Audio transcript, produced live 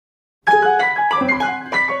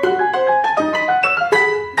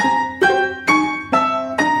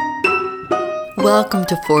Welcome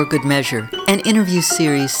to For Good Measure, an interview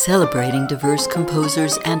series celebrating diverse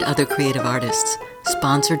composers and other creative artists,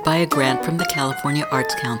 sponsored by a grant from the California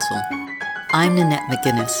Arts Council. I'm Nanette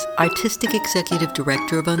McGinnis, Artistic Executive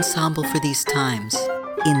Director of Ensemble for These Times.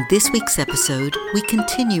 In this week's episode, we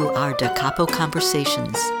continue our Da Capo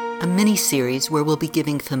Conversations, a mini-series where we'll be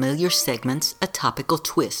giving familiar segments a topical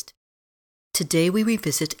twist. Today we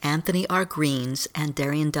revisit Anthony R. Green's and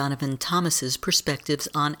Darian Donovan Thomas's perspectives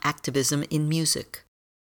on activism in music.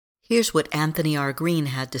 Here's what Anthony R. Green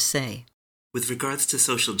had to say. With regards to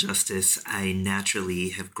social justice, I naturally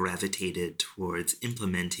have gravitated towards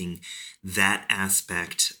implementing that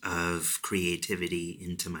aspect of creativity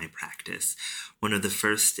into my practice. One of the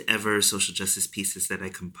first ever social justice pieces that I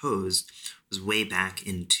composed was way back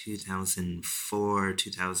in 2004,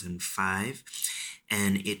 2005,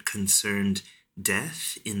 and it concerned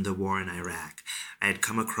death in the war in Iraq. I had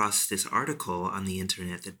come across this article on the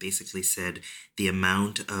internet that basically said the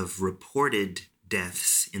amount of reported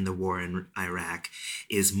deaths in the war in Iraq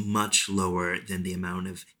is much lower than the amount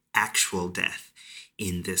of actual death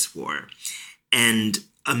in this war. And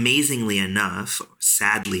amazingly enough,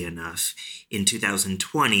 sadly enough, in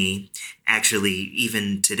 2020, actually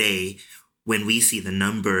even today, when we see the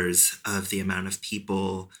numbers of the amount of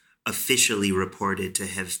people officially reported to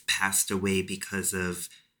have passed away because of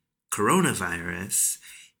coronavirus,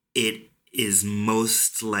 it is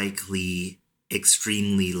most likely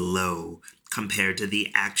extremely low compared to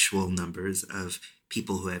the actual numbers of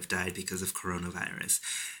people who have died because of coronavirus.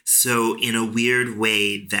 So in a weird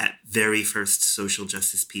way, that very first social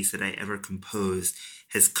justice piece that I ever composed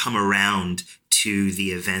has come around to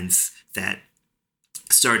the events that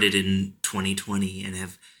started in 2020 and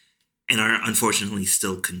are unfortunately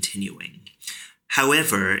still continuing.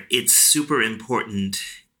 However, it's super important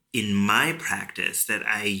in my practice that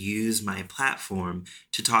I use my platform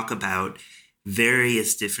to talk about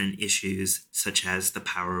various different issues, such as the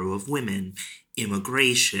power of women,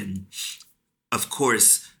 immigration, of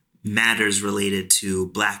course, matters related to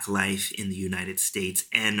Black life in the United States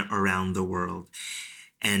and around the world,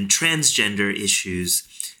 and transgender issues,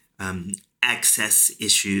 access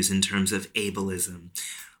issues in terms of ableism.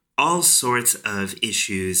 All sorts of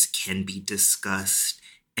issues can be discussed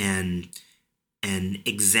and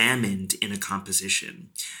examined in a composition.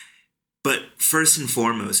 But first and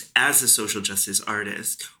foremost, as a social justice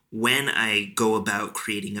artist, when I go about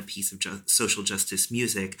creating a piece of social justice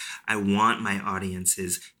music, I want my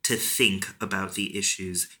audiences to think about the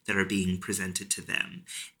issues that are being presented to them.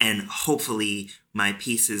 And hopefully my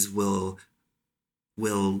pieces will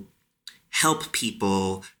help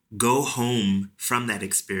people go home from that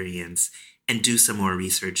experience and do some more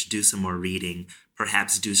research, do some more reading,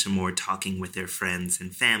 perhaps do some more talking with their friends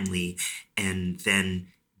and family, and then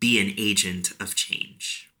be an agent of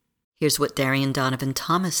change. Here's what Darian Donovan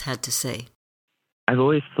Thomas had to say. I've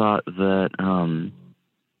always thought that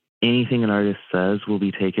anything an artist says will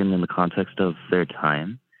be taken in the context of their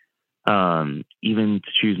time. Even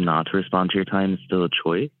to choose not to respond to your time is still a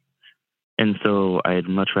choice. And so I'd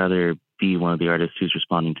much rather be one of the artists who's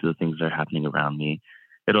responding to the things that are happening around me.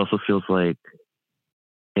 It also feels like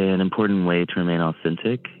an important way to remain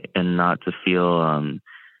authentic and not to feel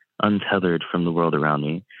untethered from the world around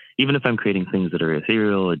me. Even if I'm creating things that are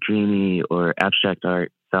ethereal or dreamy or abstract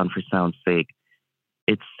art, sound for sound's sake,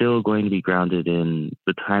 it's still going to be grounded in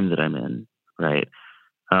the time that I'm in, right?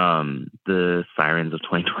 The sirens of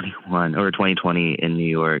 2021 or 2020 in New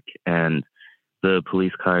York, and the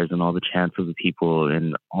police cars and all the chants of the people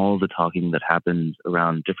and all the talking that happened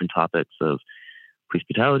around different topics of police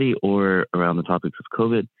brutality or around the topics of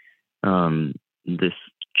COVID. This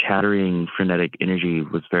chattering, frenetic energy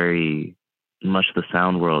was very much the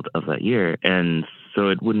sound world of that year. And so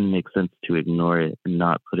it wouldn't make sense to ignore it and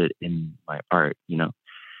not put it in my art, you know?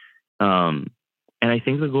 And I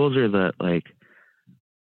think the goals are that, like,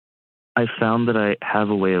 I found that I have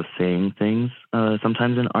a way of saying things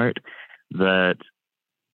sometimes in art that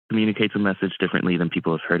communicates a message differently than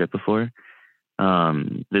people have heard it before.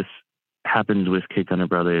 This happened with Kid Gunner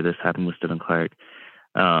Brother. This happened with Stephen Clark,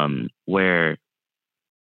 where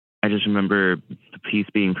I just remember the piece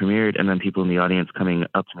being premiered and then people in the audience coming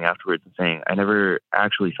up to me afterwards and saying, I never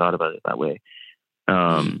actually thought about it that way.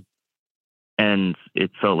 And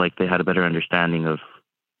it felt like they had a better understanding of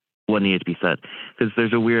what needed to be said. Because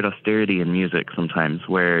there's a weird austerity in music sometimes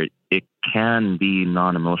where it can be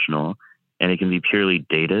non-emotional and it can be purely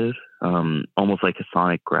dated, almost like a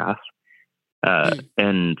sonic graph.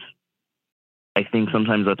 And I think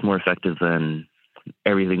sometimes that's more effective than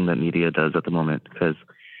everything that media does at the moment, because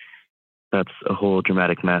that's a whole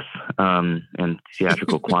dramatic mess and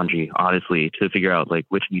theatrical quandary, honestly, to figure out like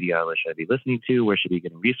which media outlet should I be listening to, where should I be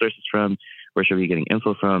getting resources from, where should I be getting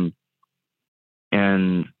info from.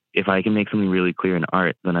 And if I can make something really clear in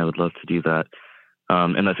art, then I would love to do that.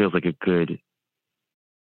 And that feels like a good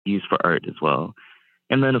use for art as well.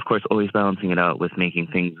 And then, of course, always balancing it out with making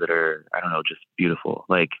things that are, I don't know, just beautiful.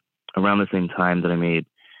 Like around the same time that I made,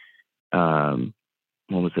 what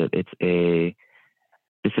was it? It's a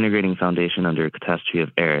Disintegrating Foundation Under a Catastrophe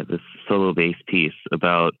of Air, this solo bass piece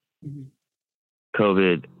about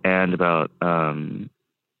COVID and about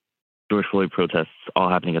George Floyd protests all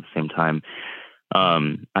happening at the same time.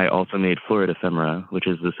 I also made Florida Ephemera, which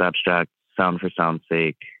is this abstract sound for sound's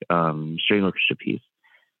sake string orchestra piece.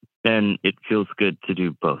 And it feels good to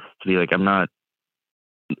do both, to be like, I'm not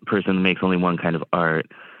a person that makes only one kind of art,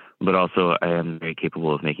 but also I am very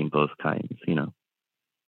capable of making both kinds, you know.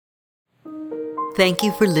 Thank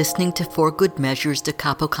you for listening to For Good Measures Da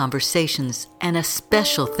Capo Conversations, and a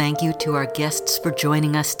special thank you to our guests for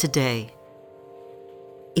joining us today.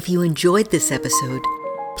 If you enjoyed this episode,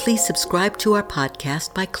 please subscribe to our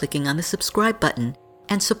podcast by clicking on the subscribe button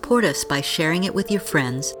and support us by sharing it with your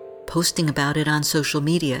friends, posting about it on social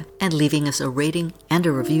media, and leaving us a rating and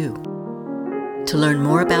a review. To learn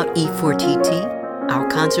more about E4TT, our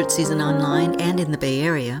concert season online and in the Bay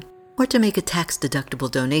Area, or to make a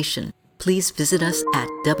tax-deductible donation, please visit us at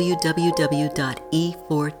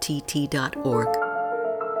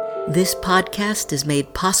www.e4tt.org. This podcast is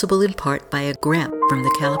made possible in part by a grant from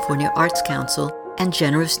the California Arts Council and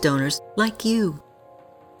generous donors like you.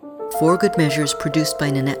 For Good Measures, produced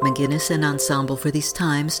by Nanette McGuinness and Ensemble for These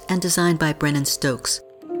Times, and designed by Brennan Stokes,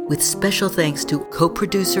 with special thanks to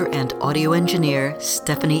co-producer and audio engineer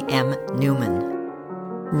Stephanie M. Newman.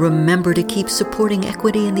 Remember to keep supporting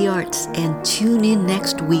equity in the arts and tune in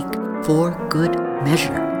next week for Good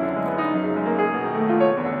Measure.